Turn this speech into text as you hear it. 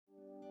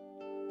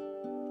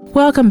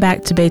Welcome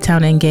back to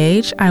Baytown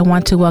Engage. I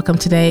want to welcome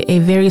today a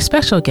very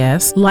special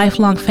guest,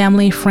 lifelong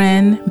family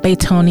friend,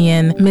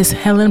 Baytonian, Miss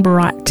Helen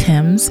Barat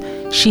Timms.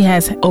 She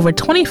has over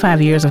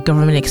 25 years of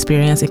government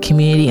experience in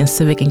community and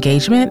civic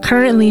engagement.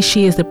 Currently,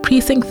 she is the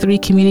Precinct 3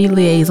 Community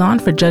Liaison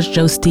for Judge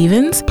Joe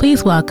Stevens.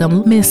 Please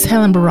welcome Miss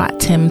Helen Barat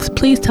Timms.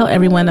 Please tell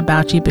everyone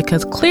about you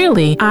because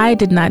clearly I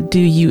did not do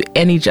you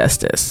any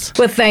justice.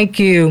 Well, thank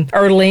you,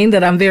 Erlene,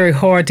 that I'm very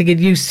hard to get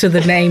used to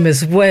the name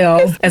as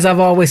well, as I've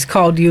always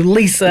called you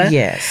Lisa.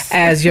 Yes.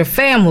 As your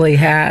family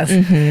has.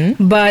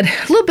 Mm-hmm. But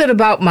a little bit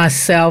about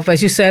myself.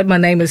 As you said, my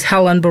name is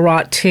Helen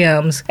Barat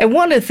Timms. And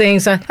one of the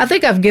things, I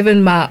think I've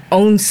given my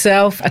own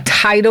self a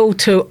title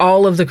to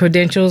all of the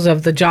credentials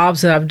of the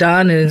jobs that I've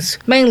done, and it's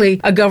mainly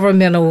a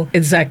governmental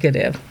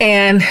executive.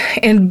 And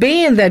in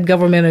being that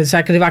governmental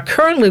executive, I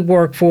currently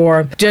work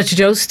for Judge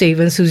Joe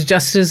Stevens, who's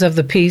Justice of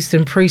the Peace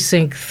in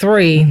Precinct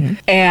 3,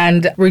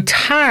 and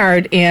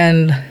retired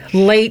in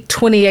late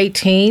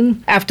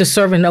 2018 after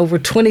serving over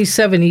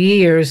 27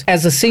 years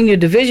as a senior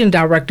division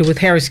director with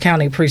Harris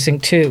County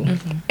Precinct 2.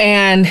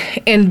 And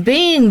in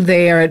being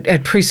there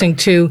at Precinct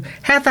 2,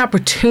 had the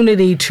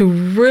opportunity to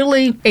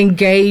really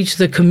engage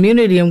the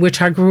community in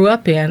which I grew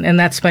up in, and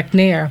that's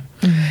McNair.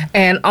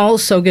 And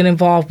also get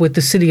involved with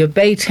the city of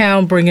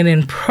Baytown, bringing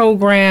in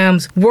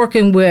programs,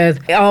 working with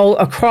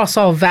across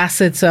all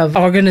facets of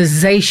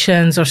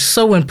organizations are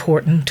so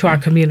important to our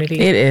community.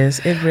 It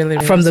is. It really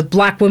is. From the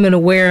Black Women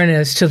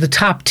Awareness to the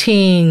Top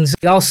Teens,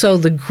 also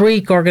the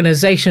Greek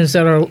organizations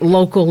that are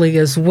locally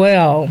as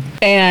well.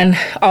 And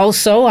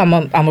also, I'm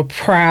a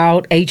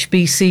proud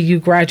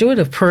HBCU graduate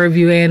of Prairie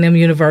View A&M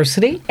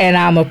University, and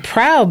I'm a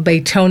proud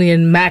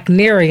Baytonian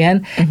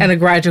McNairian and a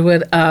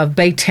graduate of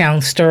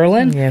Baytown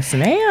Sterling. Yes,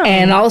 ma'am.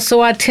 And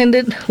also I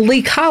attended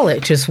Lee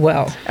College as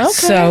well. Okay.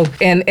 So,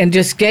 and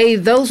just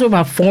those were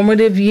my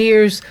formative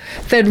years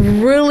that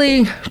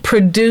really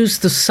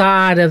produced the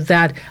side of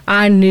that.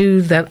 I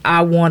knew that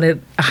I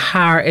wanted a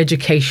higher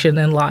education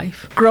in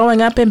life.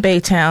 Growing up in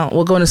Baytown,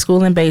 going to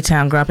school in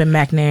Baytown, grew up in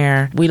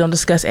McNair. We don't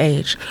discuss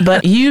age,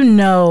 but you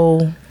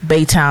know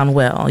Baytown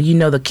well. You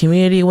know the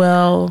community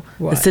well,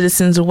 right. The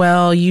citizens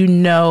well. You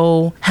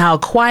know how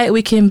quiet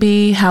we can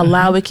be, how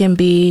loud we can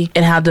be,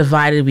 and how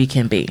divided we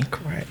can be.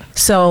 Correct.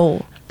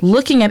 So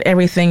looking at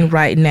everything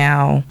right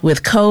now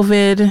with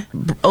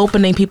COVID,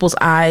 opening people's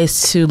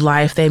eyes to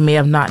life they may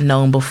have not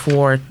known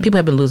before. People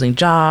have been losing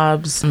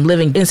jobs,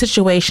 living in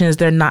situations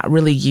they're not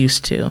really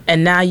used to.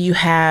 And now you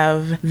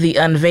have the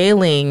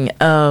unveiling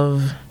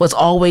of what's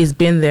always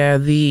been there,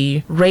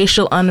 the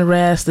racial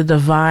unrest, the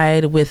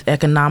divide with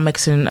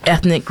economics and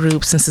ethnic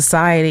groups and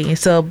society.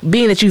 So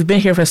being that you've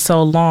been here for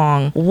so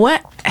long,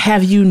 what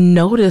have you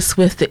noticed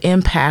with the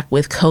impact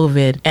with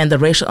COVID and the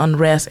racial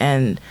unrest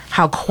and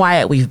how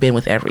quiet we've been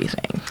with everything?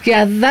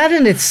 Yeah, that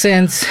in its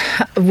sense,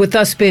 with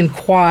us being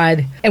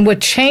quiet and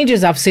what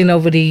changes I've seen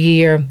over the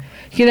year,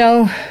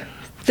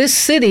 this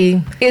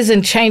city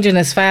isn't changing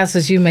as fast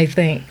as you may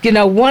think.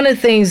 One of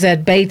the things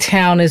that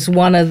Baytown is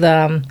one of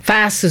the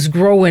fastest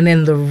growing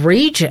in the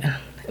region,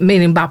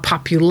 meaning by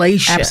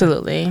population.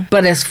 Absolutely.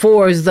 But as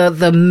far as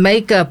the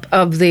makeup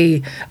of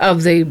the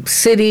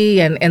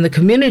city and the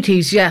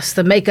communities, yes,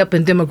 the makeup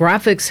and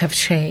demographics have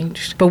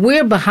changed. But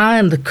we're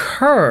behind the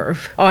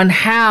curve on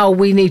how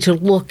we need to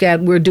look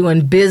at we're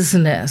doing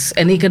business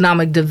and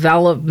economic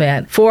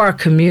development for our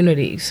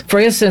communities. For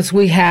instance,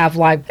 we have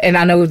and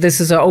I know this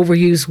is an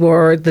overused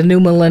word, the new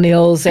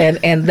millennials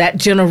and that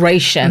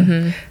generation.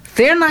 Mm-hmm.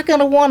 They're not going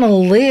to want to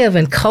live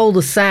in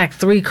cul-de-sac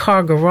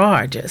 3-car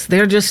garages.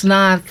 They're just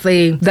not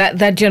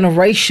that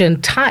generation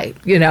type,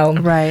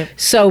 Right.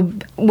 So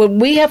what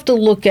we have to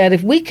look at,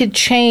 if we could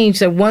change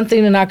that one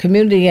thing in our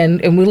community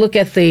and we look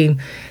at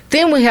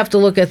then we have to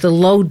look at the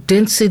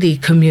low-density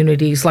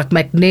communities like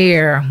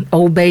McNair,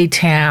 Old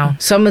Baytown,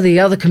 some of the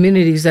other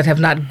communities that have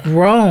not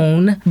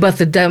grown, but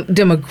the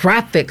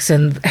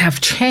demographics have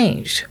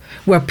changed,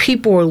 where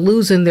people are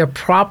losing their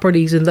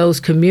properties in those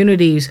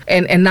communities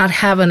and not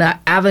having an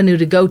avenue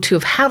to go to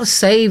of how to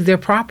save their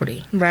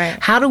property. Right.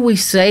 How do we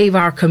save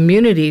our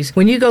communities?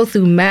 When you go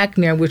through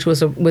McNair, which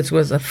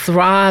was a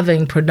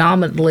thriving,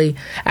 predominantly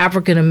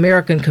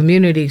African-American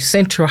community,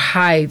 Central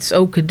Heights,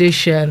 Oak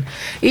Addition,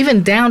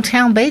 even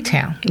downtown Baytown.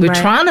 We're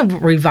trying to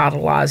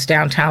revitalize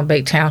downtown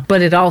Baytown,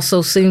 but it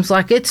also seems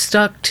like it's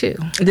stuck too.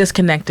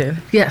 Disconnected.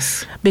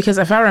 Yes. Because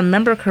if I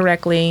remember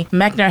correctly,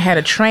 McNair had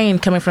a train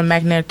coming from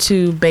McNair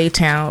to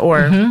Baytown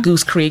or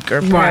Goose Creek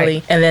or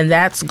Parley, and then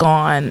that's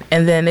gone.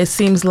 And then it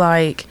seems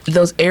like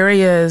those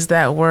areas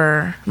that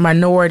were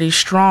minority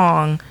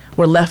strong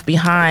were left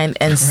behind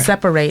and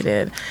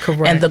separated.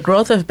 Correct. And the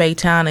growth of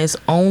Baytown is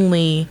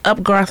only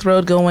up Garth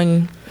Road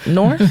going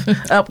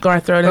north, up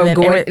Garth Road, and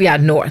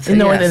then north,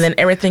 and then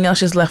everything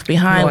else is left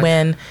behind north.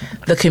 When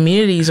the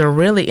communities are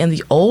really in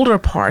the older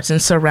parts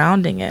and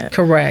surrounding it.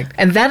 Correct.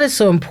 And that is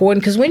so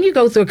important because when you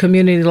go through a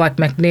community like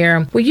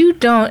McNair, where you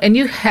don't, and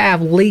you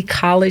have Lee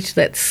College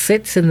that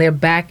sits in their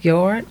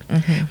backyard,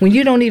 when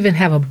you don't even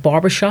have a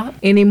barbershop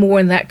anymore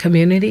in that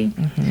community,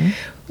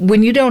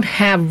 when you don't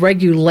have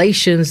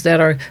regulations that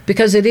are,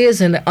 because it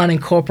is an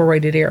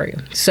unincorporated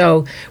area.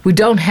 So we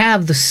don't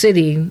have the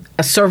city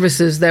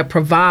services that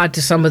provide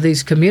to some of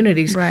these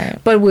communities. Right.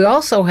 But we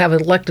also have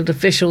elected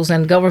officials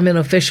and government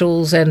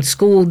officials and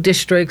school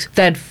districts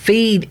that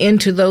feed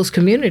into those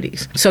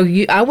communities. So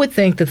I would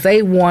think that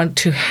they want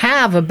to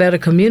have a better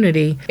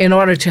community in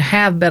order to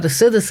have better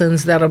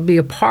citizens that'll be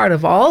a part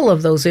of all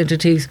of those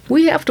entities.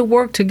 We have to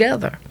work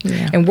together.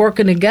 Yeah. And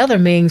working together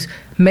means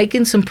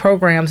making some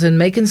programs and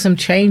making some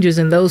changes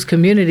in those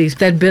communities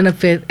that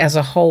benefit as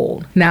a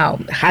whole. Now,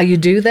 how you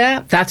do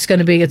that, that's going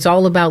to be, it's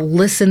all about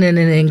listening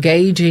and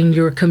engaging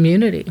your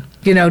community.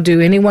 You know,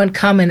 do anyone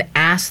come and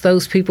ask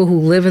those people who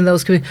live in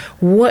those communities,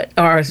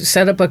 or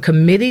set up a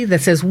committee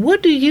that says,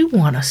 what do you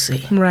want to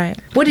see? Right.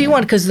 What do you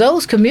want? Because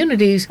those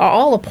communities are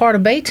all a part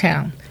of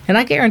Baytown. And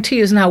I guarantee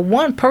you, there's not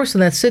one person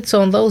that sits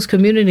on those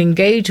community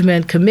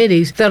engagement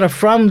committees that are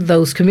from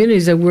those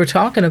communities that we're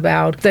talking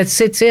about that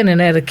sits in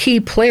and at a key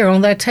player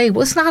on that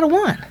table. It's not a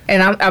one.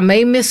 And I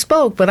may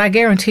misspoke, but I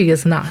guarantee you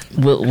it's not.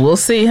 We'll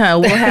see, huh?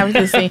 We'll have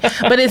to see.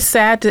 But it's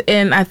sad,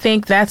 and I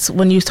think that's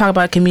when you talk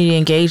about community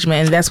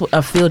engagement, and that's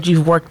a field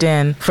you've worked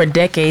in for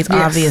decades, yes.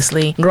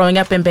 Obviously. Growing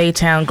up in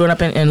Baytown, growing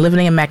up and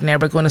living in McNair,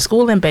 but going to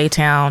school in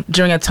Baytown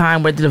during a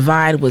time where the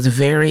divide was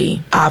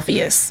very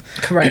obvious.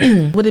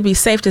 Correct. Would it be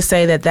safe to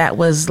say that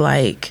was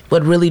like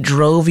what really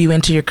drove you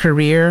into your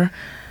career?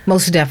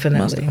 Most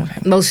definitely.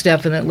 Most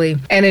definitely.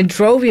 And it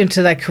drove you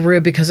into that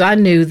career because I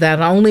knew that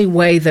the only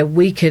way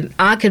that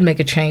I could make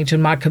a change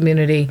in my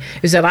community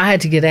is that I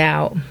had to get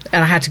out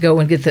and I had to go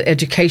and get the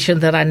education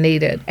that I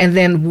needed. And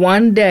then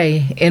one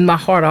day in my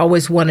heart, I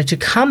always wanted to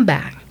come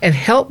back and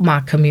help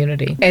my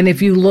community. And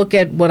if you look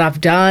at what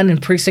I've done in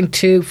Precinct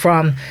 2,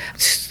 from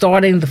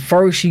starting the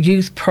first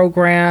youth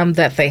program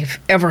that they've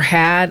ever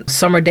had,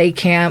 summer day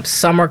camps,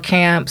 summer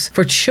camps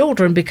for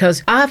children,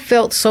 because I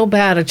felt so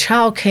bad. A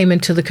child came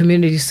into the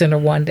community center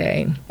one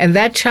day, and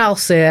that child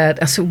said,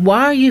 I said,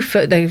 why are you,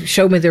 they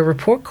showed me their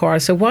report card. I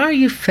said, why are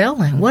you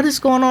failing? What is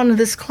going on in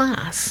this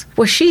class?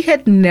 Well, she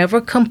had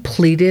never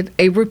completed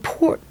a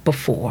report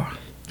before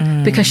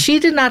because she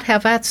did not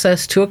have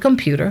access to a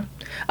computer,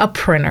 a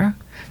printer,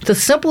 the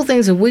simple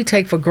things that we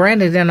take for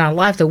granted in our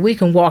life that we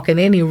can walk in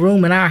any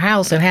room in our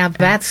house and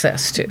have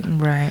access to.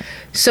 Right.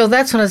 So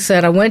that's when I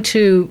said, I went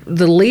to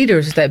the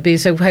leaders that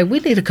said, hey, we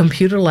need a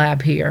computer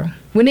lab here.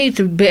 We need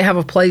to have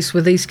a place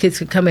where these kids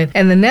could come in.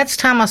 And the next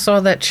time I saw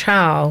that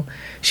child,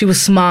 she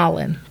was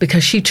smiling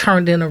because she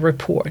turned in a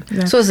report.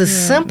 So it's the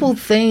simple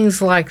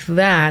things like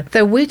that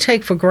that we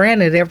take for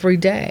granted every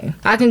day.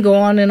 I can go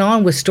on and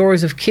on with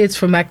stories of kids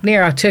from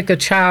McNair. I took a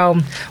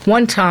child,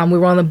 one time we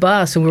were on the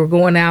bus and we were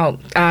going out,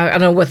 I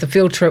don't know what the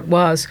field trip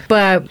was,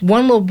 but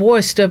one little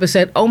boy stood up and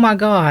said, oh my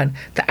God,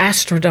 the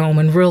Astrodome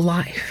in real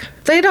life.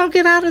 They don't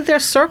get out of their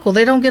circle.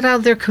 They don't get out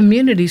of their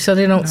community, so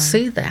they don't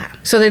see that.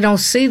 So they don't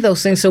see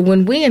those things. So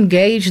when we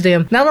engage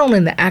them, not only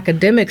in the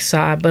academic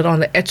side, but on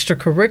the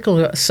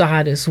extracurricular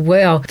side as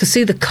well, to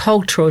see the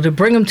cultural, to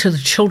bring them to the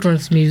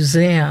Children's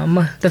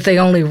Museum that they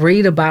only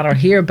read about or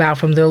hear about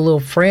from their little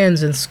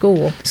friends in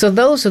school. So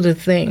those are the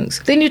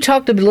things. Then you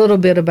talked a little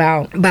bit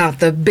about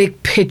the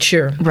big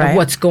picture of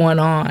what's going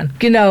on.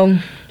 You know,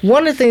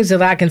 one of the things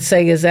that I can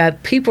say is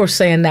that people are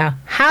saying now,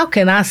 how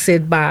can I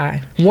sit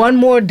by one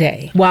more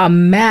day while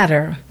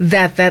matter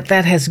that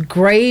has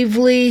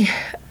gravely,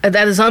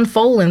 that is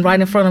unfolding right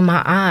in front of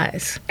my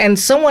eyes? And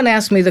someone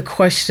asked me the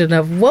question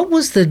of what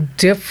was the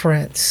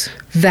difference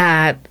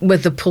that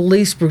with the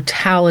police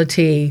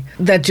brutality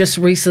that just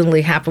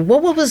recently happened,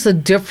 what was the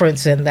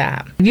difference in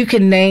that? You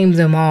can name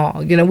them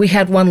all. You know, we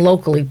had one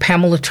locally,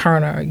 Pamela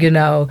Turner, you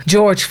know,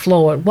 George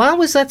Floyd. Why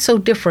was that so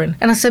different?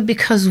 And I said,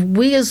 because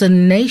we as a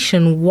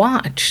nation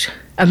watched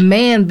a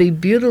man be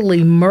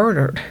brutally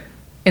murdered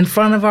in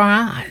front of our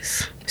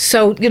eyes.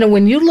 So, you know,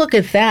 when you look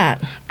at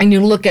that and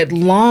you look at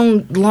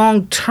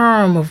long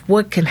term of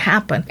what can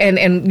happen,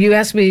 and you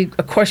asked me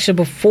a question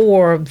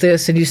before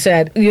this, and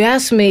you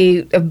asked me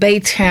if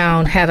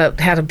Baytown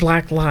had a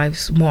Black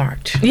Lives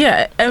March.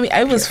 Yeah, I mean,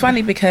 it was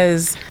funny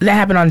because that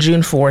happened on June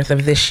 4th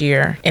of this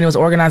year, and it was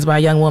organized by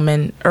a young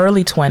woman,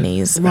 early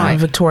 20s. Right.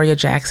 Victoria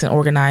Jackson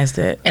organized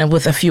it, and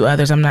with a few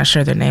others. I'm not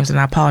sure their names, and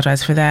I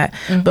apologize for that.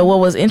 Mm-hmm. But what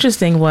was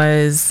interesting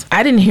was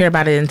I didn't hear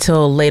about it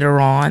until later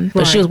on,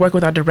 but she was working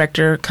with our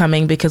director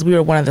coming because we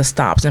were one of the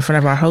stops in front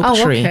of our Hope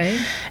Tree. Okay.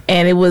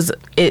 And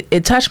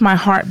it touched my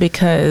heart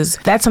because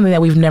that's something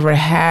that we've never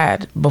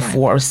had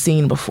before or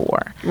seen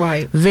before.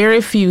 Right. Very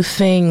few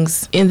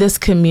things in this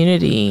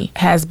community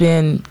has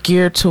been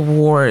geared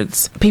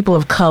towards people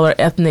of color,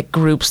 ethnic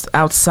groups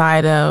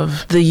outside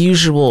of the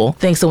usual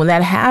things. So when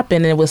that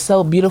happened and it was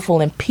so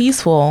beautiful and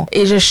peaceful,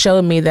 it just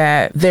showed me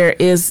that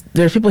there's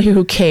people here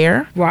who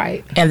care.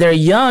 Right. And they're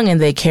young and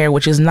they care,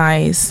 which is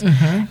nice.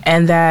 Mm-hmm.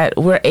 And that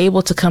we're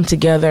able to come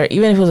together,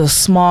 even if it was a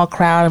small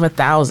crowd of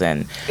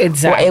 1,000.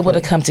 Exactly. We're able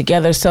to come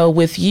together. So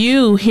with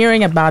you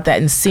hearing about that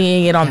and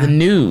seeing it on the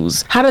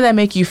news, how did that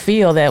make you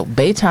feel that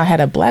Baytown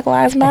had a Black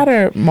Lives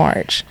Matter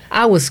march?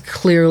 I was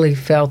clearly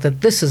felt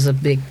that this is a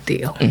big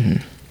deal.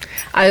 Mm-hmm.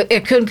 I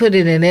couldn't put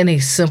it in any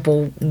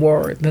simple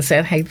word and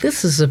said, hey,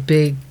 this is a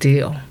big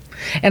deal.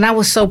 And I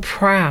was so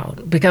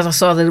proud because I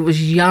saw that it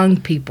was young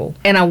people,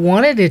 and I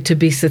wanted it to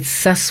be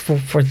successful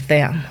for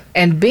them.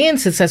 And being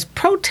successful,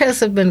 protests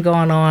have been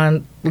going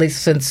on at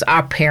least since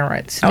our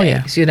parents'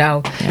 days,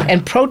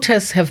 and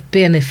protests have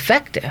been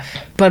effective.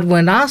 But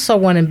when I saw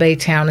one in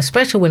Baytown,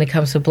 especially when it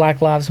comes to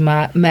Black Lives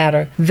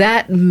Matter,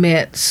 that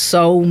meant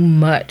so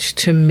much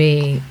to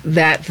me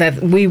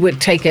that we would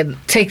take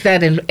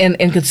that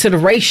in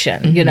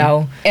consideration,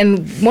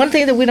 And one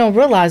thing that we don't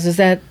realize is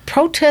that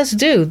protests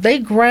they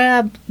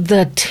grab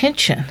the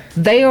attention.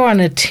 They are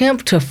an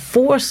attempt to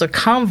force a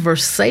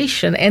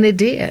conversation, and it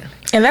did.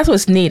 And that's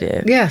what's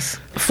needed. Yes.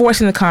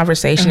 Forcing the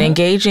conversation,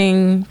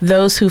 engaging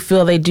those who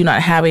feel they do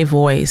not have a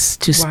voice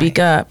to speak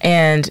up,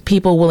 and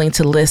people willing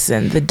to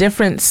listen. The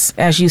difference,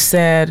 as you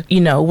said,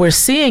 we're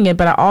seeing it,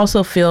 but I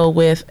also feel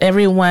with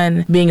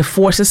everyone being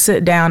forced to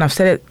sit down, I've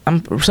said it,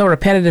 I'm so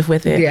repetitive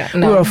with it. Yeah,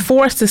 no. We were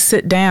forced to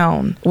sit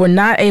down. We're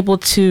not able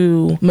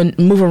to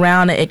move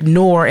around and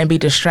ignore and be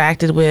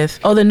distracted with,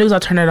 the news, I'll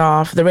turn it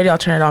off, the radio, I'll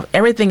turn it off.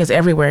 Everything is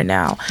everywhere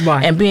now.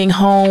 Right. And being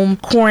home,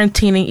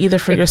 quarantining either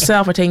for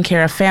yourself or taking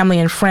care of family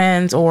and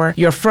friends, or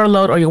you're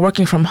furloughed or you're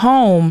working from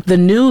home, the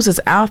news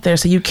is out there,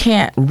 so you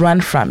can't run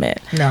from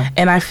it. No.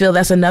 And I feel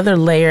that's another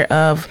layer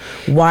of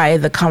why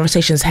the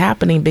conversation is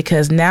happening,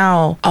 because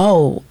now,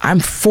 I'm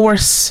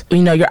forced,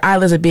 your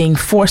eyelids are being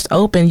forced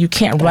open, you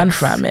can't run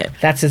from it.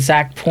 That's the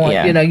exact point.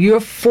 Yeah. You're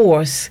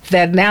forced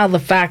that now the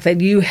fact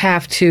that you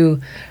have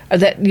to,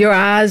 that your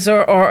eyes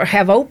are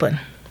have open.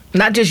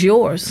 Not just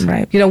yours.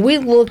 Right. We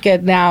look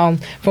at now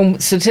from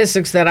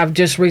statistics that I've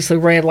just recently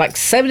read, like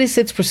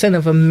 76%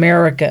 of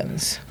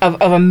Americans,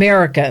 of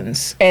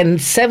Americans, and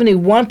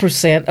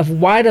 71% of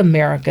white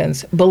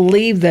Americans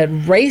believe that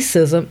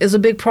racism is a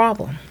big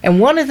problem. And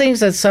one of the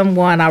things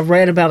that I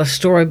read about a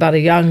story about a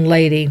young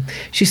lady,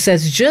 she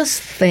says,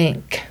 just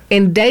think,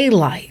 in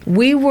daylight,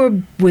 we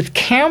were with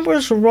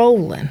cameras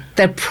rolling,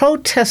 that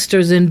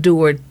protesters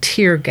endured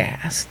tear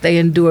gas. They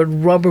endured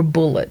rubber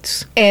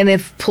bullets. And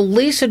if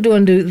police are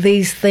doing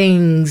these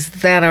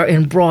things that are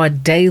in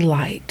broad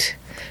daylight,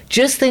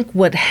 just think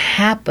what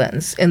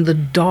happens in the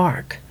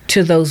dark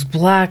to those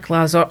Black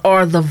lives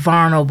or the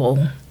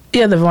vulnerable.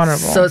 Yeah, the vulnerable.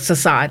 So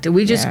society.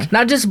 We just,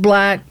 not just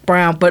black,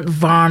 brown, but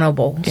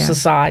vulnerable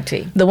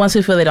society. The ones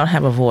who feel they don't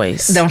have a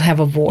voice. Don't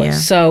have a voice. Yeah.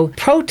 So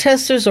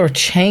protesters are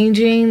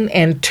changing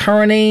and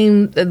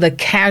turning the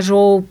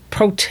casual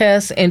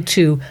protests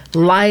into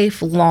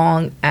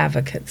lifelong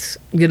advocates.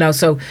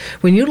 So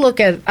when you look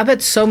at, I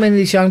bet so many of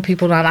these young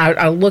people, now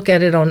I look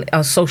at it on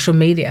social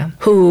media,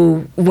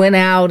 who went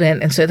out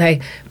and said,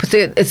 hey, but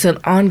it's an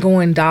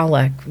ongoing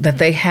dialogue that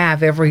they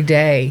have every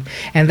day,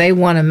 and they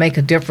want to make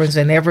a difference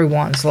in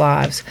everyone's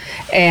lives.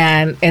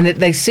 And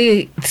they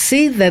see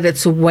that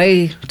it's a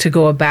way to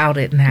go about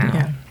it now.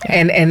 Yeah.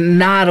 And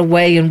not a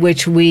way in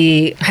which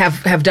we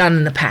have done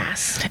in the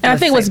past. And I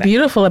think what's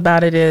beautiful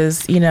about it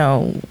is,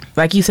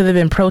 like you said, they've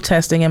been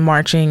protesting and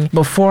marching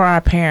before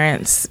our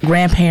parents,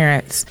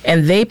 grandparents,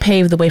 and they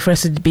paved the way for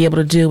us to be able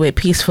to do it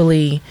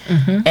peacefully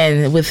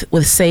and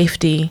with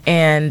safety.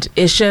 And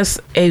it's just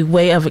a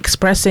way of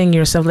expressing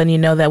yourself, letting you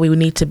know that we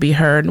need to be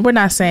heard. We're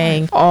not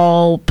saying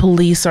all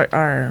police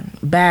are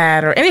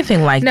bad or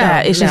anything like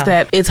that. It's just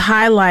that it's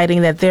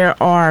highlighting that there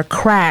are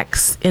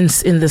cracks in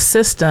the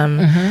system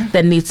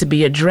that need to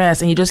be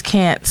addressed, and you just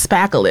can't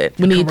spackle it.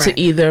 We need to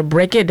either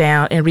break it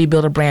down and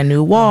rebuild a brand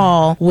new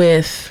wall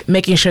with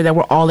making sure that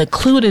we're all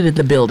included in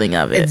the building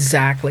of it.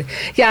 Exactly.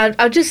 Yeah,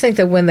 I just think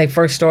that when they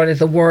first started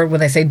the word,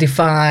 when they say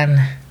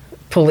defund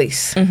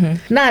police,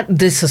 not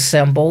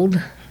disassembled,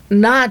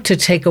 not to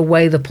take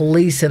away the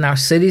police in our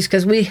cities,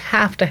 because we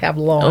have to have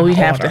law and order. We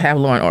have to have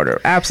law and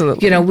order.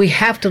 Absolutely. We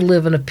have to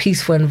live in a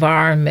peaceful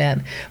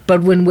environment.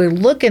 But when we're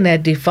looking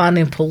at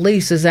defunding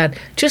police, is that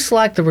just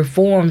like the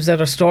reforms that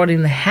are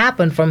starting to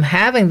happen from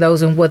having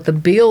those, and what the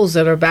bills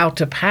that are about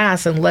to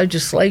pass and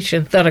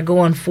legislation that are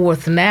going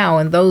forth now,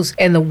 and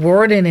the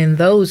wording in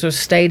those are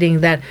stating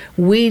that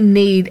we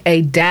need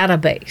a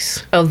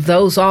database of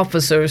those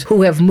officers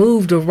who have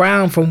moved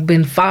around from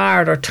been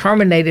fired or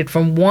terminated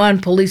from one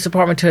police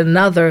department to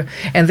another,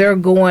 and they're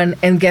going,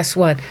 and guess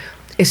what?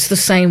 It's the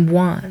same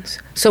ones.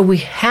 So we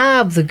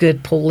have the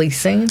good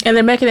policing. And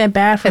they're making it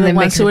bad for the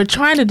ones who are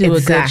trying to do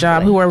a good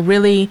job, who are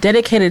really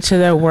dedicated to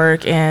their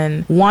work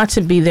and want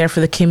to be there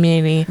for the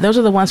community. Those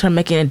are the ones who are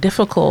making it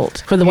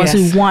difficult for the ones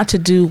who want to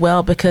do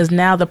well, because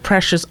now the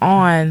pressure's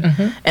on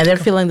and they're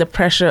feeling the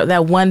pressure,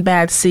 that one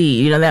bad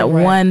seed, that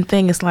one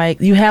thing. Is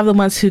like, you have the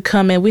ones who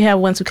come in, we have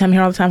ones who come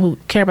here all the time who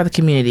care about the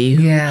community,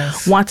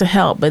 who want to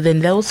help, but then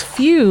those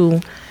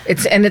few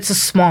It's a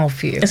small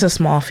few. It's a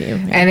small few.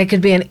 Yeah. And it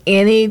could be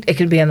it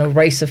could be in a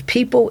race of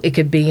people. It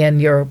could be in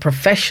your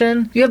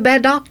profession. You have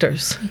bad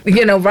doctors.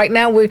 Right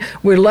now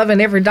we're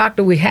loving every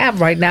doctor we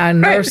have right now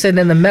and nursing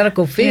in the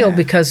medical field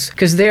because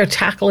they're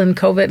tackling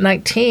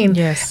COVID-19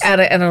 at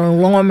an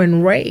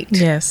alarming rate.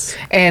 Yes.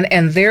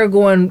 And they're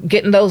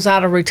getting those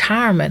out of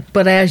retirement.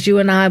 But as you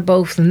and I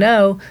both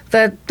know,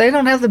 that they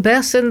don't have the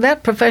best in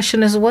that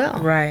profession as well.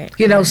 Right.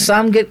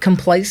 Some get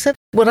complacent.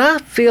 What I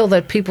feel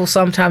that people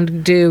sometimes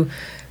do,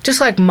 just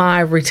like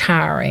my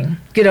retiring,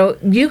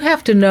 you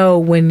have to know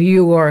when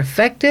you are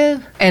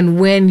effective and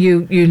when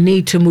you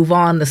need to move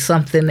on to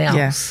something else.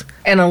 Yes.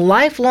 And a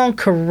lifelong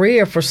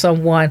career for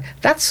someone,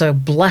 that's a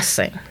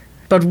blessing.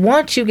 But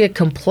once you get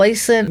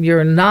complacent,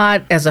 you're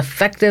not as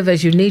effective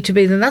as you need to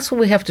be, then that's when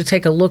we have to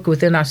take a look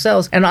within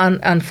ourselves. And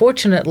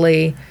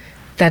unfortunately,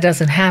 that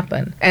doesn't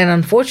happen. And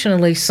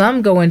unfortunately,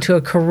 some go into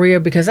a career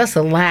because that's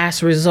the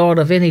last resort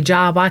of any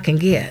job I can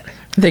get.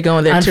 They're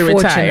going there to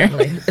retire.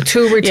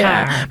 To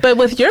retire. Yeah. But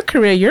with your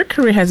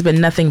career has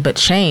been nothing but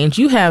change.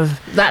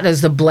 That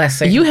is the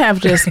blessing. You have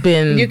just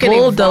been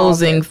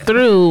bulldozing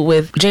through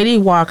with J.D.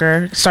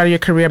 Walker, started your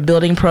career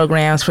building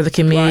programs for the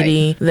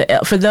community,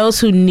 for those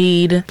who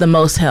need the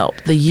most help,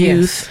 the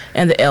youth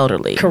and the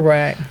elderly.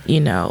 Correct.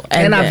 And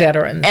our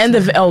veterans. And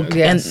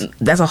and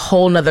that's a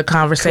whole nother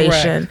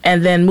conversation. Correct.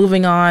 And then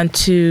moving on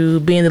to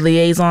being the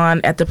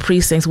liaison at the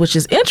precincts, which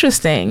is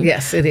interesting.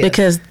 Yes, it is.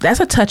 Because that's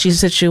a touchy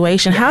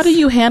situation. Yes. How do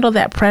you handle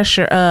that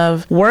pressure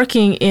of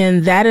working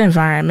in that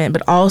environment,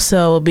 but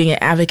also being an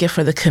advocate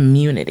for the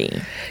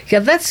community? Yeah,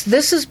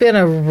 this has been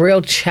a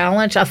real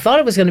challenge. I thought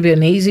it was going to be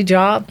an easy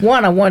job.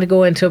 One, I wanted to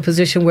go into a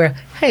position where,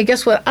 hey,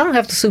 guess what? I don't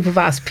have to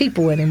supervise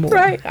people anymore.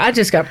 Right. I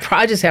just have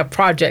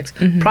projects.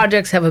 Mm-hmm.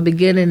 Projects have a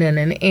beginning and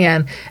an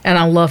end, and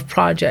I love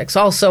projects.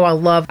 Also,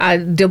 I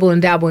dibble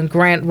and dabble in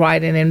grant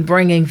writing and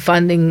bringing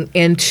funding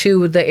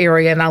into the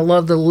area, and I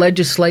love the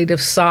legislative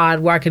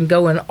side where I can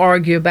go and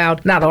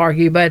not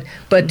argue, but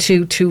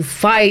to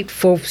fight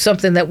for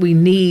something that we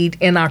need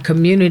in our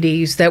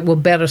communities that will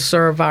better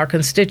serve our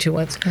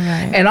constituents.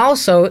 Right. And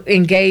also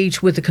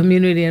engage with the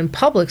community and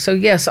public. So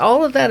yes,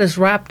 all of that is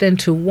wrapped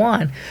into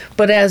one.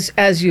 But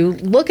as you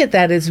look at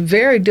that, it's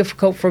very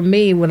difficult for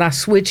me when I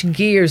switch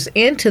gears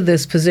into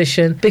this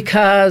position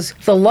because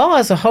the law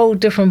is a whole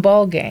different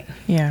ballgame.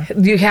 Yeah.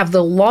 You have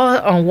the law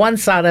on one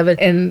side of it,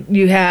 and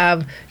you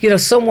have,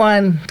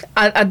 someone,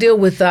 I deal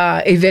with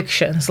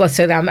evictions. Let's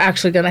say that I'm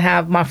actually going to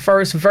have my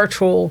first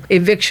virtual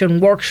eviction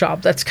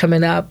workshop that's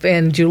coming up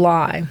in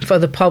July for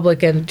the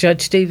public and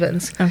Judge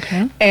Stevens.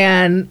 Okay.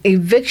 And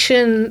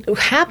eviction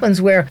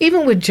happens where,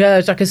 even with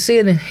Judge, I can see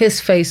it in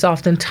his face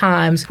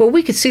oftentimes, where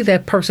we could see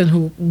that person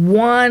who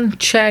one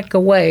check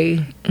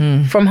away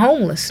from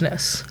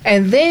homelessness.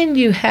 And then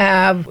you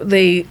have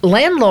the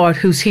landlord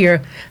who's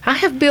here. I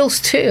have bills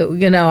too.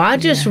 I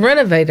just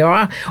renovated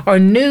or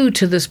new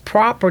to this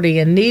property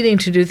and needing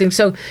to do things.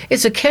 So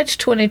it's a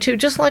catch-22,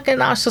 just like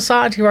in our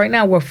society right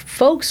now, where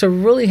folks are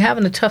really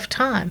having a tough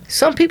time.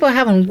 Some people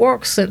haven't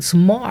worked since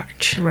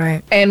March.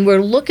 Right. And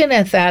we're looking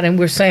at that and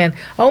we're saying,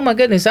 oh my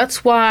goodness,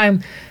 that's why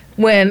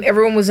when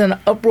everyone was in an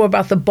uproar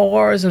about the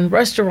bars and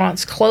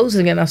restaurants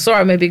closing, and I'm sorry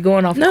I may be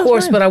going off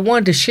course, but I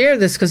wanted to share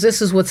this because this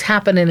is what's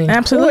happening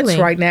in courts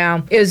right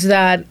now, is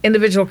that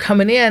individual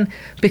coming in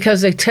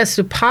because they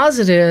tested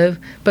positive,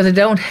 but they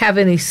don't have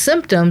any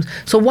symptoms,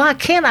 so why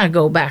can't I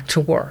go back to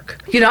work?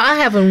 I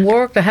haven't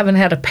worked, I haven't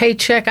had a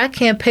paycheck, I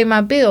can't pay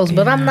my bills,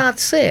 but I'm not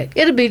sick.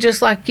 It'd be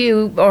just like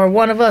you or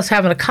one of us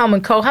having a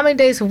common cold. How many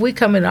days have we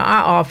come into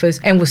our office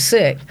and was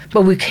sick,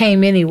 but we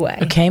came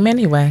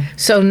anyway?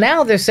 So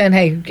now they're saying,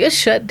 hey, it's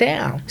shut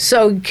down.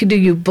 So do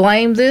you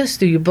blame this?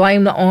 Do you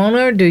blame the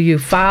owner? Do you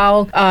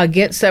file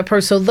against that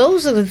person? So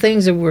those are the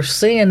things that we're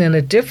seeing in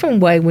a different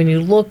way when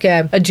you look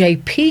at a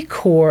JP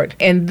court,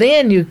 and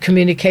then you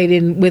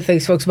communicating with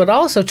these folks, but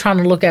also trying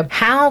to look at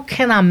how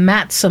can I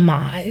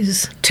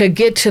maximize to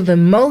get to the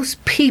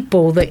most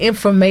people, the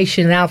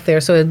information out there.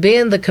 So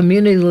being the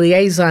community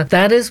liaison,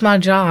 that is my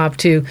job,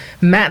 to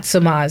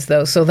maximize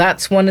those. So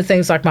that's one of the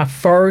things, like my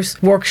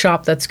first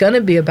workshop that's going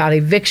to be about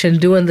eviction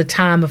during the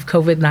time of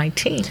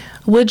COVID-19.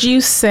 Would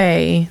you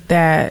say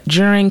that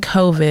during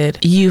COVID,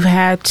 you've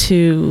had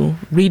to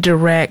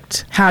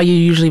redirect how you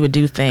usually would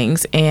do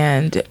things?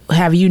 And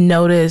have you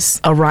noticed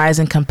a rise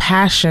in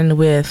compassion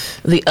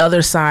with the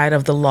other side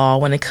of the law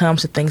when it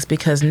comes to things?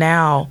 Because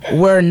now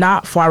we're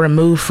not far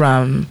removed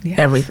from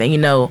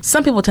everything.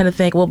 Some people tend to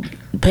think, well,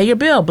 pay your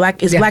bill.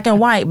 Black and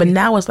white. But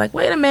now it's like,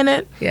 wait a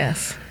minute.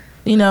 Yes.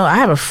 I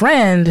have a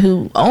friend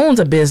who owns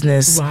a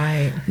business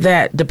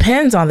that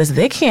depends on this.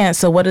 They can't,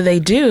 so what do they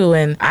do?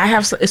 And I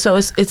have, so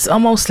it's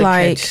almost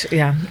like,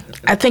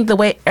 I think the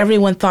way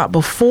everyone thought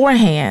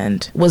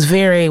beforehand was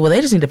very, well, they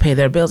just need to pay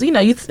their bills. I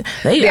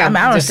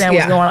understand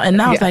what's going on. And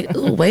now it's like,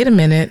 ooh, wait a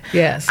minute.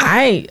 Yes.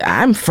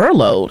 I'm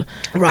furloughed.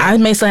 Right. I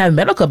may still have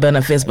medical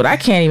benefits, but I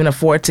can't even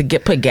afford to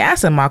put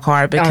gas in my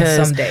car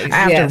because I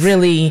have to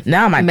really,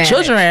 now my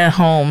children are at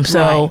home.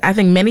 So I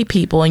think many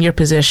people in your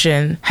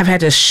position have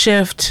had to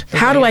shift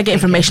How do I get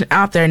information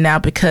out there now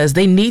because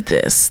they need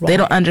this? They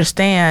don't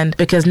understand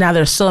because now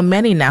there's so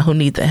many now who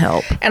need the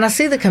help. And I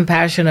see the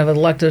compassion of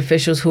elected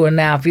officials who are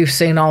now, if you've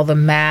seen all the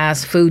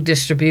mass food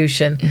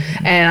distribution,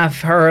 and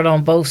I've heard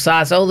on both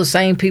sides, the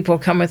same people are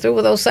coming through.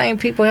 Well, those same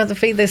people have to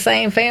feed the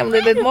same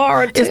family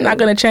tomorrow, too. It's not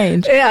going to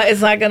change. Yeah,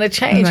 it's not going to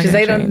change because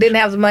they didn't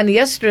have the money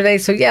yesterday.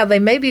 So, they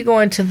may be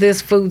going to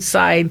this food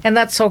site, and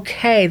that's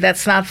okay.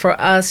 That's not for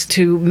us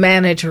to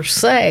manage or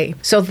say.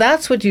 So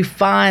that's what you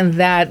find,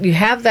 that you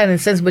have that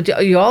incentive,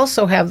 but you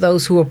also have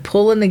those who are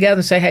pulling together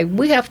and say, hey,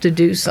 we have to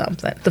do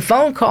something. The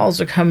phone calls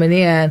are coming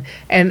in,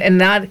 and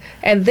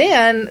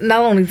then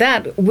not only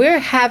that, we're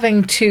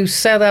having to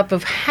set up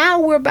of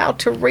how we're about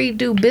to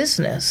redo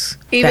business.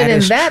 Even in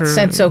that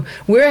sense. So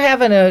we're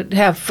having to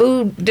have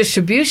food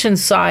distribution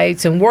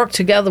sites and work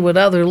together with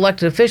other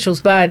elected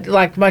officials. But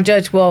like my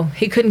judge,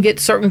 he couldn't get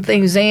certain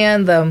things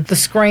in, the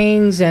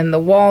screens and the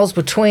walls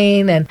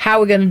between, and how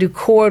we're going to do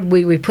court.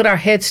 We put our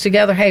heads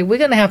together. Hey, we're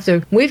going to have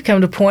to, we've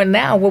come to a point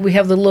now where we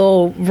have the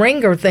little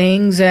ringer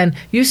things, and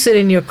you sit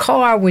in your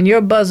car, when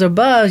your buzzer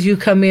buzz, you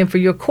come in for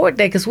your court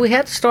day, because we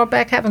had to start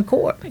back having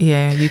court.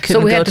 Yeah, you couldn't go too long.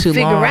 So we had to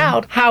figure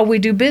out how we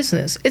do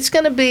business. It's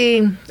going to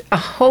be a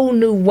whole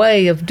new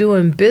way of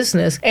doing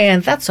business,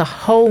 and that's a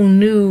whole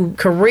new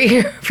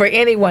career for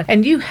anyone.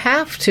 And you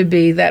have to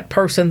be that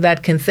person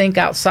that can think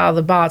outside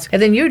the box.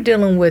 And then you're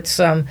dealing with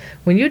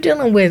when you're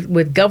dealing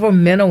with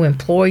governmental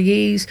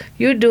employees,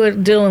 you're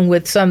dealing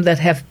with some that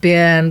have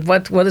been,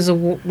 what is a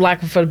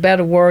lack of a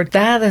better word,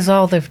 that is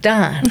all they've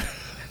done.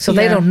 So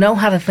they don't know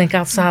how to think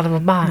outside of a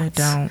box.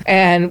 They don't.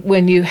 And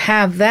when you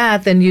have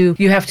that, then you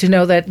have to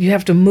know that you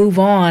have to move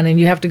on, and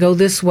you have to go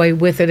this way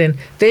with it. And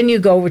then you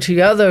go over to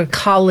your other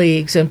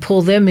colleagues and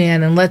pull them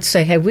in, and let's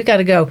say, hey, we got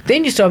to go.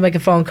 Then you start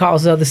making phone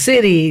calls to other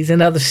cities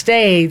and other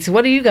states.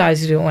 What are you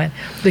guys doing?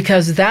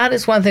 Because that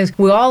is one of the things.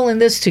 We're all in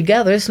this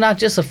together. It's not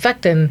just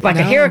affecting, like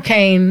a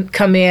hurricane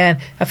come in,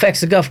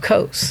 affects the Gulf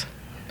Coast.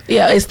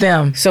 Yeah, it's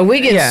them. So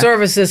we get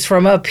services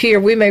from up here.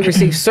 We may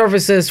receive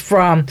services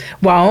from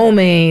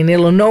Wyoming,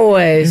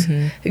 Illinois,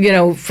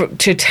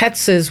 to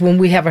Texas when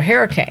we have a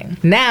hurricane.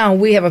 Now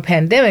we have a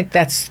pandemic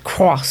that's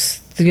crossed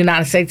the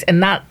United States, and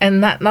not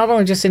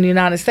only just in the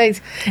United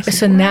States,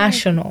 it's a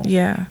national.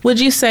 Yeah. Would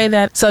you say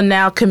that, so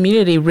now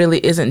community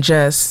really isn't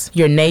just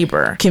your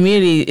neighbor?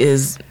 Community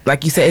is,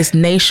 like you said, it's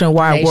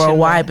nationwide,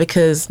 worldwide,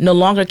 because no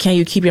longer can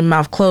you keep your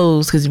mouth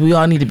closed because we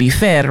all need to be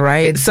fed,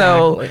 right?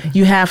 Exactly. So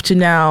you have to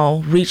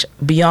now reach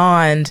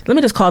beyond, let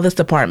me just call this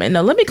department.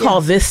 No, let me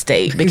call this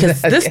state,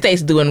 because this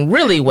state's doing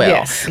really well.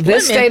 Yes.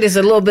 This state is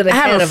a little bit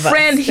ahead of us. I have a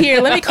friend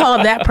here. Let me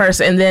call that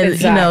person. And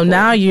then,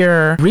 now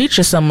your reach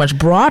is so much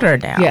broader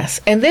now. Yes.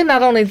 And then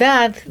not only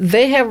that,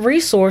 they have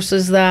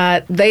resources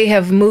that they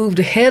have moved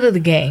ahead of the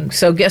game.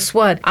 So guess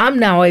what? I'm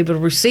now able to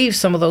receive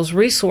some of those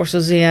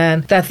resources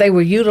in that they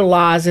were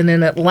utilizing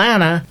in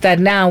Atlanta that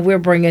now we're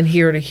bringing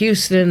here to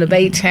Houston, to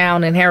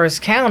Baytown, and Harris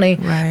County,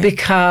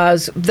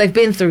 because they've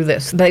been through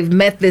this. They've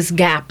met this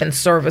gap in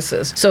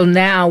services. So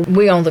now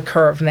we're on the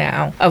curve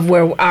now of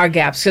where our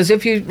gaps. Because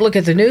if you look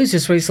at the news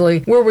just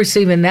recently, we're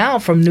receiving now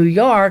from New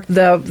York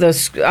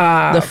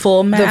the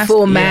full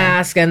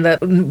mask, and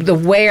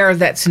the wear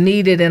that's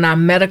needed in our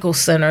medical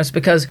centers,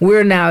 because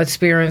we're now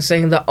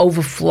experiencing the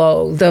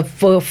overflow. The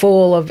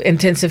full of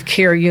intensive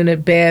care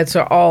unit beds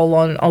are all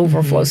on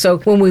overflow. So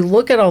when we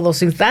look at all those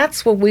things,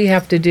 that's what we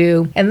have to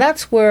do. And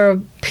that's where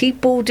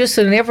people, just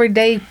an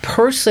everyday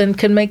person,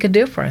 can make a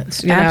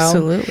difference.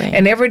 Absolutely.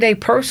 An everyday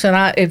person,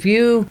 if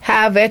you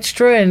have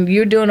extra and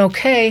you're doing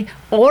okay,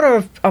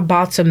 order a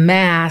box of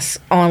masks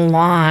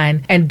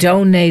online and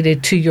donate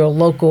it to your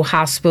local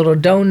hospital,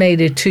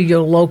 donate it to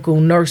your local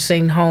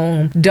nursing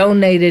home,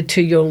 donate it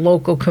to your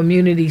local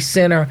community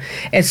center,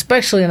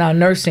 especially in our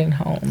nursing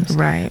homes.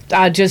 Right.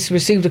 I just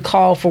received a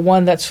call for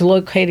one that's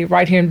located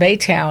right here in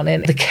Baytown,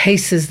 and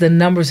the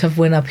numbers have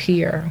went up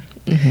here.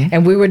 Mm-hmm.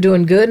 And we were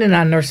doing good in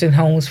our nursing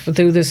homes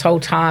through this whole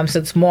time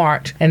since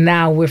March. And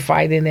now we're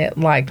fighting it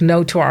like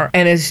no tomorrow.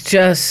 And it's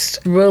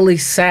just really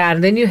sad.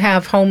 And then you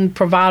have home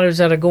providers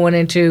that are going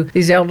into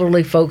these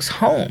elderly folks'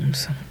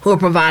 homes who are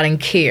providing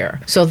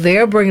care. So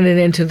they're bringing it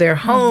into their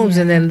homes,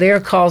 and then they're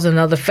causing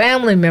other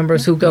family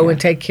members who go and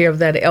take care of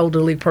that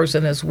elderly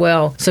person as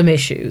well some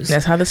issues.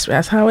 That's how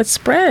it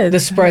spreads. The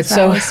spread.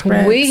 So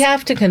we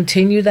have to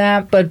continue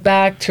that. But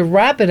back to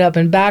wrap it up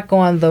and back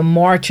on the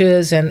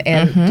marches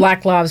and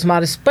Black Lives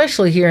Matter,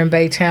 especially here in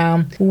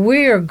Baytown,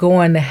 we're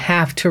going to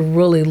have to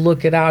really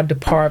look at our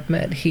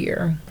department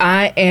here.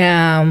 I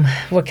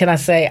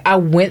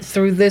went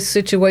through this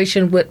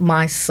situation with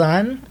my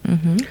son.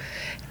 Mm-hmm.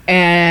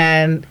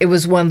 And it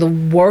was one of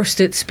the worst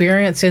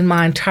experiences in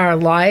my entire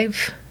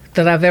life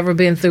that I've ever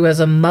been through as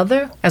a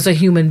mother, as a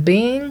human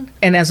being,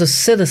 and as a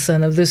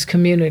citizen of this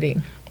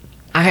community.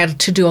 I had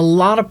to do a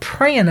lot of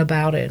praying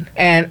about it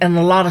and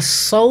a lot of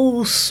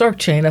soul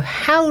searching of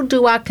how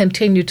do I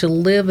continue to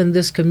live in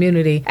this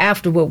community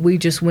after what we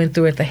just went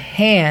through at the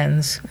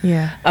hands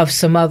of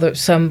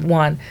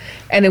someone.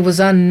 And it was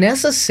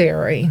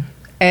unnecessary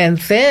And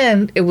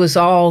then it was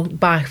all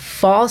by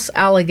false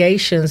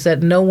allegations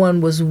that no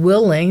one was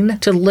willing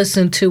to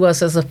listen to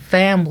us as a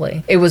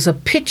family. It was a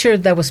picture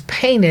that was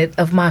painted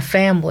of my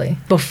family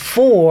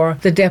before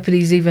the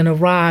deputies even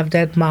arrived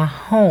at my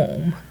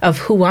home of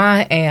who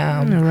I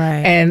am.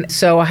 Right. And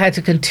so I had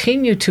to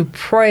continue to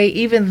pray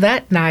even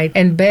that night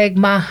and beg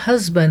my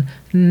husband,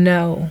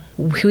 no,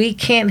 we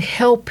can't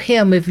help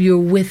him if you're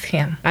with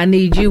him. I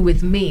need you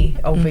with me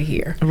over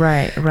here.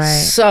 Right, right.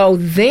 So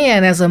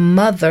then, as a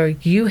mother,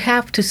 you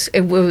have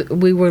to,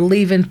 we were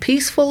leaving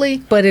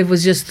peacefully, but it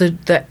was just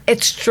the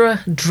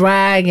extra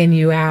dragging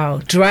you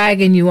out,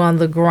 dragging you on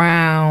the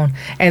ground,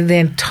 and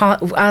then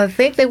I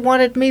think they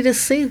wanted me to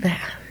see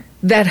that.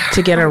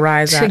 To get a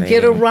rise out of you. To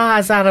get a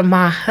rise out of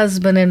my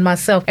husband and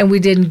myself. And we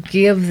didn't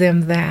give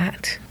them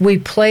that. We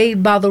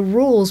played by the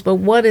rules, but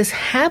what is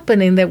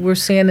happening that we're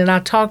seeing, and I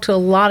talk to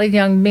a lot of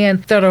young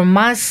men that are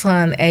my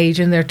son age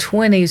in their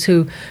 20s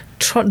who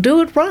do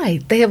it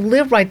right. They have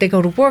lived right. They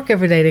go to work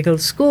every day. They go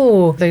to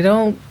school. They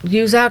don't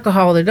use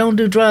alcohol. They don't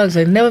do drugs.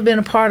 They've never been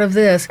a part of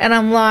this. And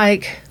I'm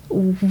like,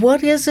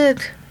 what is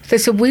it? They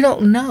said, we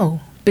don't know,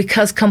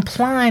 because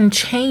complying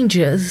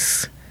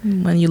changes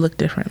when you look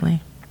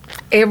differently.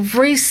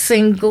 Every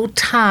single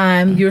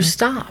time you're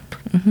stopped.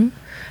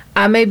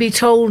 I may be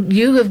told,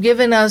 you have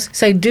given us,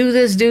 say, do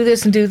this,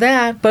 and do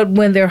that. But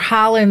when they're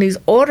hollering these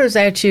orders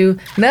at you,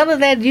 none of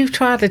that you've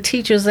tried to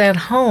teach us at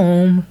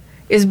home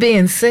is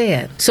being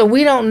said. So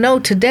we don't know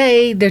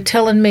today. They're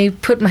telling me,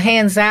 put my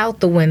hands out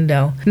the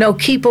window. No,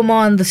 keep them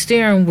on the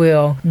steering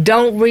wheel.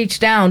 Don't reach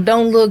down.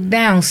 Don't look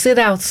down. Sit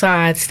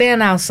outside.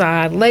 Stand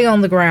outside. Lay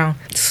on the ground.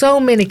 So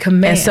many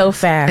commands. And so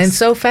fast. And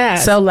so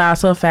fast. So loud,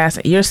 so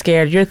fast. You're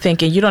scared. You're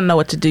thinking. You don't know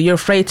what to do. You're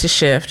afraid to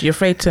shift. You're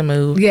afraid to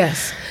move.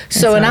 Yes.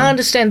 So, and I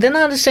understand. Then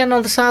I understand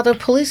on the side of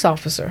the police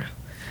officer.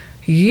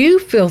 You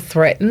feel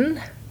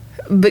threatened.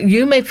 But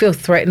you may feel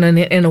threatened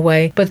in a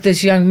way, but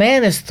this young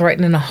man is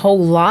threatened in a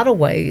whole lot of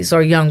ways,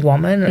 or young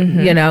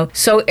woman, you know.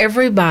 So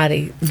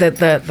everybody,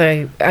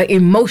 the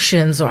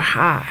emotions are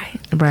high.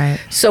 Right.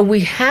 So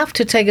we have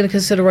to take into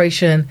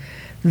consideration,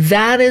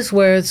 that is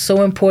where it's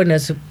so important,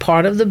 as a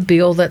part of the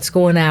bill that's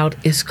going out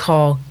is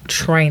called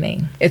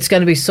training. It's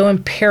going to be so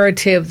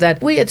imperative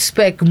that we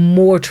expect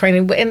more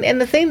training. And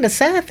the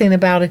sad thing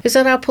about it is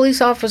that our police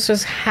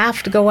officers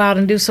have to go out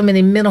and do so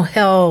many mental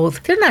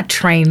health. They're not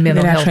trained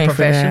mental health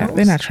professionals.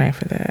 They're not trained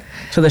for that.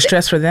 So the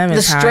stress for them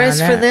is high. The stress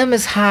for them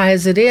is high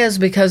as it is,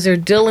 because they're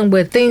dealing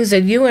with things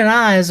that you and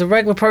I, as a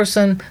regular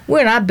person,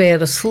 we're in our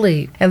bed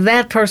asleep. And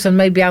that person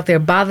may be out there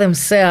by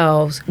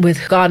themselves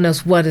with God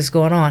knows what is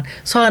going on.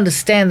 So I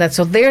understand that.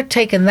 So they're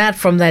taking that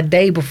from that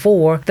day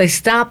before. They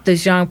stopped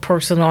this young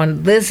person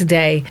on this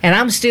day, and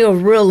I'm still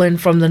reeling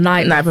from the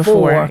night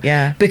before,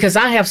 yeah, because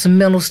I have some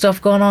mental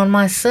stuff going on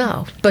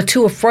myself, but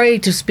too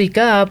afraid to speak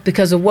up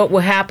because of what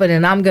will happen,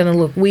 and I'm going to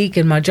look weak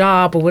in my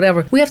job or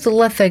whatever. We have to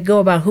let that go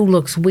about who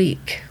looks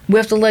weak. We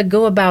have to let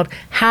go about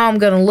how I'm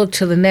going to look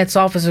to the next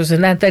officers,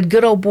 and that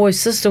good old boy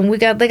system. They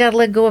got to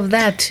let go of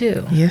that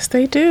too. Yes,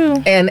 they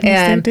do. And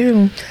they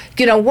do.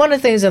 You know, one of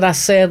the things that I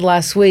said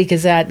last week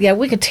is that, yeah,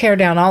 we could tear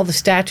down all the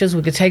statues,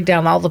 we could take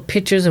down all the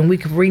pictures, and we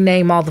could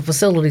rename all the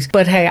facilities.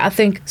 But hey, I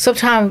think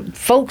sometimes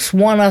folks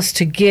want us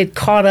to get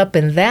caught up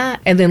in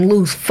that and then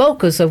lose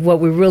focus of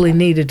what we really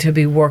needed to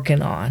be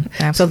working on.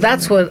 Absolutely. So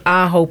that's what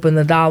I hope in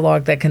the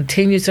dialogue that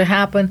continues to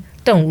happen.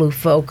 Don't lose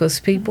focus,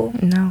 people.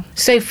 No.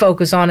 Stay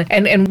focused on it.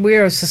 And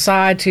we're a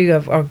society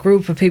of a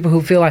group of people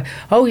who feel like,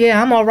 oh,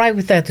 yeah, I'm all right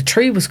with that. The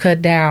tree was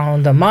cut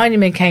down. The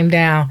monument came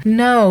down.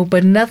 No,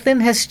 but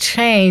nothing has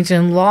changed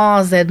in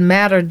laws that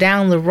matter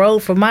down the road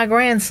for my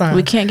grandson.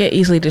 We can't get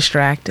easily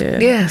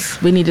distracted. Yes.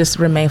 We need to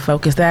remain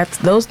focused.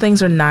 Those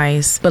things are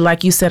nice. But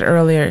like you said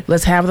earlier,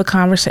 let's have the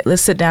conversation.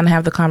 Let's sit down and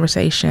have the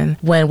conversation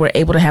when we're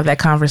able to have that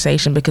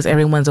conversation, because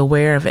everyone's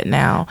aware of it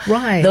now.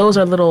 Right. Those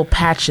are little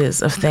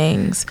patches of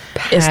things.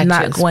 It's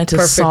not going to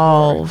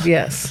solve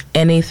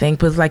anything.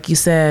 But like you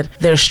said,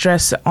 there's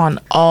stress on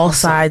all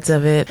sides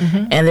of it,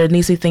 and there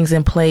needs to be things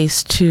in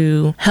place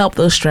to help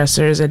those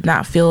stressors and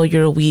not feel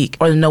you're weak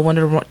or no one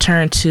to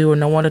turn to or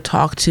no one to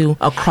talk to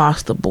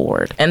across the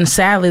board. And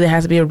sadly, there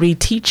has to be a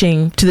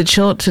reteaching to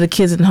the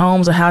kids in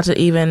homes of how to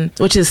even,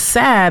 which is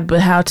sad,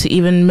 but how to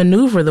even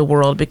maneuver the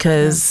world,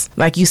 because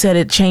like you said,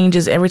 it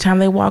changes every time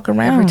they walk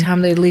around. Every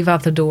time they leave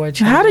out the door.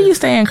 How do you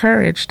stay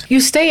encouraged?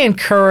 You stay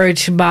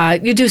encouraged by,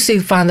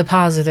 find the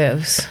positives.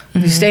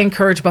 You stay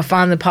encouraged by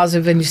finding the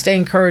positive, and you stay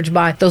encouraged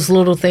by those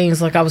little things.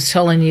 Like I was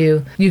telling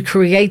you, you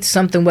create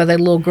something where that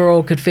little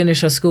girl could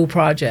finish a school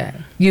project.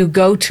 You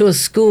go to a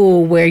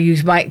school where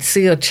you might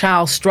see a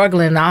child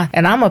struggling.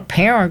 And I'm a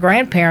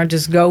grandparent,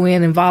 just go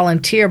in and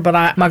volunteer.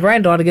 But my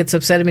granddaughter gets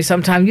upset at me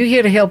sometimes. You're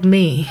here to help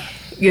me.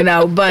 You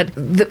know, but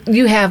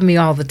you have me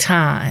all the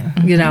time,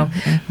 you know.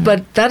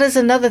 But that is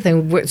another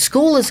thing.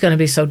 School is going to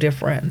be so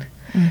different.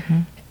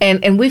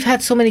 And we've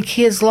had so many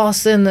kids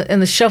lost in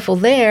the shuffle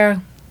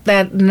there,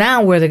 that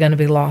now where they're going to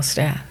be lost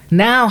at.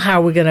 Now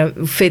how are we going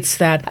to fix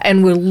that?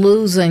 And we're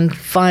losing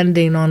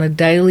funding on a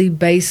daily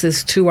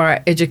basis to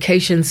our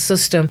education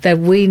system that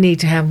we need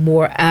to have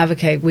more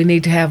advocate. We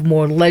need to have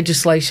more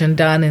legislation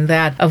done in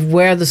that of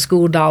where the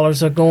school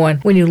dollars are going.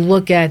 When you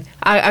look at,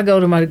 I go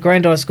to my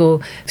granddaughter's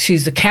school,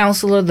 she's the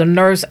counselor, the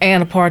nurse,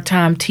 and a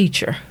part-time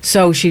teacher.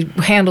 So she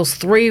handles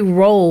 3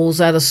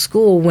 roles at a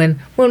school. When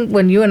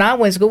you and I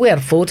went to school, we had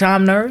a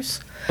full-time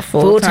nurse,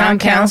 full-time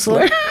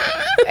counselor,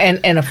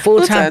 and a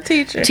full-time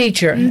teacher.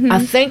 Mm-hmm. I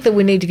think that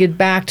we need to get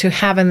back to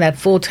having that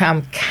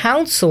full-time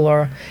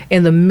counselor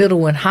in the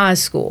middle and high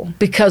school,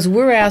 because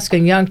we're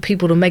asking young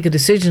people to make a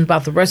decision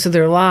about the rest of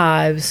their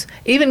lives.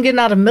 Even getting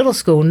out of middle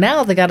school,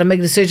 now they got to make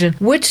a decision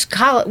which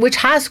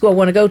high school I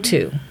want to go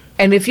to.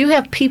 And if you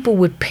have people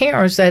with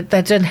parents that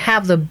didn't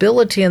have the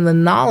ability and the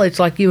knowledge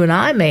like you and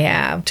I may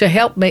have to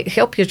help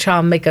your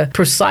child make a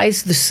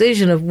precise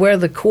decision of where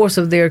the course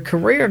of their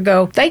career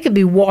go, they could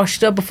be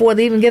washed up before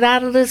they even get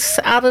out of the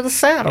saddle, out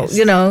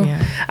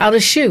of the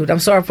chute. I'm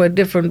sorry for a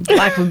different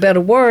lack of a better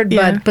word,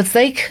 but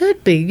they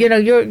could be.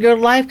 Your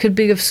life could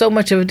be of so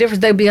much of a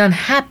difference. They'd be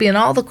unhappy in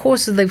all the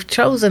courses they've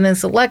chosen and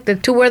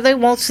selected to where they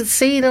won't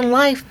succeed in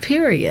life,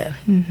 period.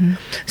 Mm-hmm.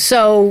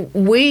 So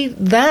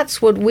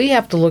that's what we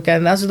have to look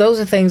at, and those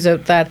are things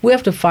that we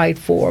have to fight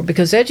for,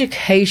 because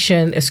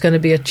education is going to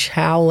be a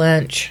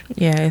challenge.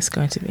 Yeah, it's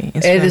going to be.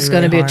 It is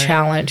going to be a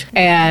challenge,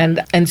 and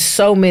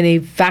so many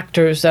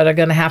factors that are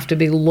going to have to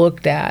be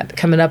looked at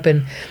coming up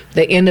in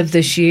the end of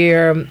this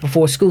year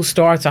before school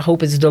starts. I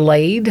hope it's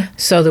delayed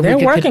so that we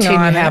can continue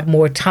to have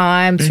more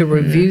time to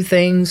review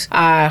things.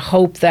 I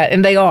hope that,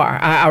 and they are.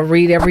 I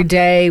read every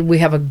day. We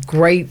have a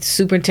great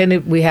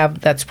superintendent. We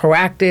have that's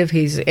proactive.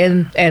 He's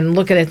in and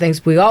looking at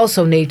things. We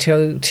also need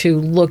to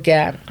look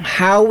at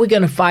how we're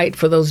going to fight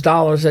for those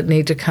dollars that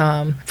need to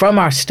come from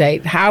our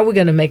state. How are we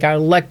going to make our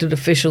elected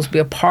officials be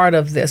a part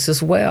of this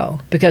as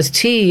well? Because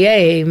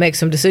TEA makes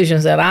some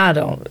decisions that I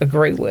don't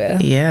agree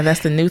with. Yeah,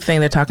 that's the new thing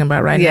they're talking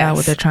about right now,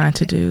 what they're trying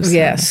to do. So.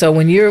 Yeah, so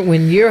when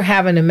you're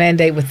having a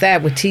mandate with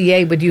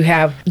TEA, but you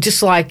have,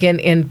 just like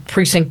in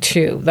Precinct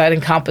 2, that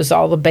encompasses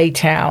all the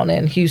Baytown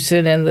and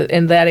Houston and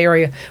in that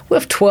area, we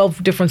have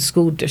 12 different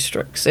school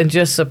districts. And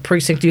just a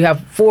precinct, you have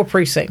 4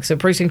 precincts. In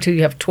Precinct 2,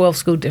 you have 12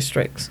 school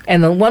districts.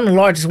 And the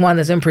largest one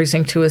that's in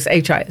Precinct 2 is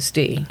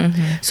HISD.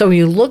 Mm-hmm. So when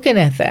you're looking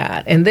at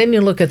that, and then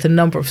you look at the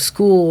number of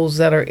schools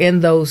that are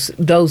in those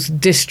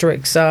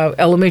districts,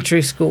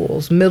 elementary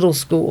schools, middle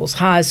schools,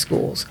 high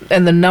schools,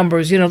 and the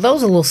numbers,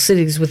 those are little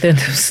cities within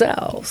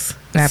themselves.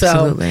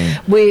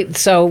 Absolutely.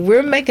 So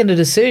we're making a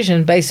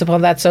decision based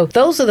upon that. So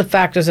those are the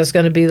factors that's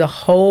going to be the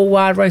whole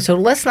wide range. So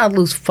let's not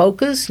lose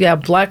focus. Yeah,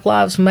 Black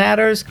Lives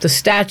Matters, the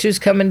statues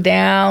coming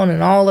down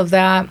and all of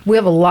that. We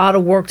have a lot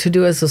of work to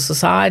do as a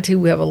society.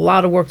 We have a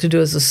lot of work to do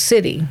as a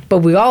city. But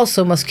we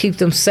also must keep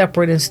them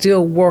separate and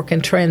still work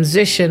and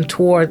transition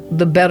toward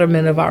the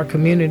betterment of our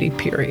community,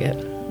 period.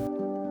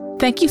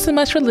 Thank you so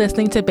much for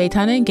listening to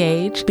Baytown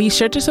Engage. Be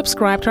sure to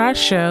subscribe to our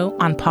show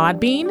on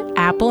Podbean,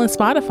 Apple, and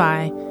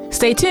Spotify.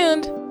 Stay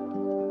tuned.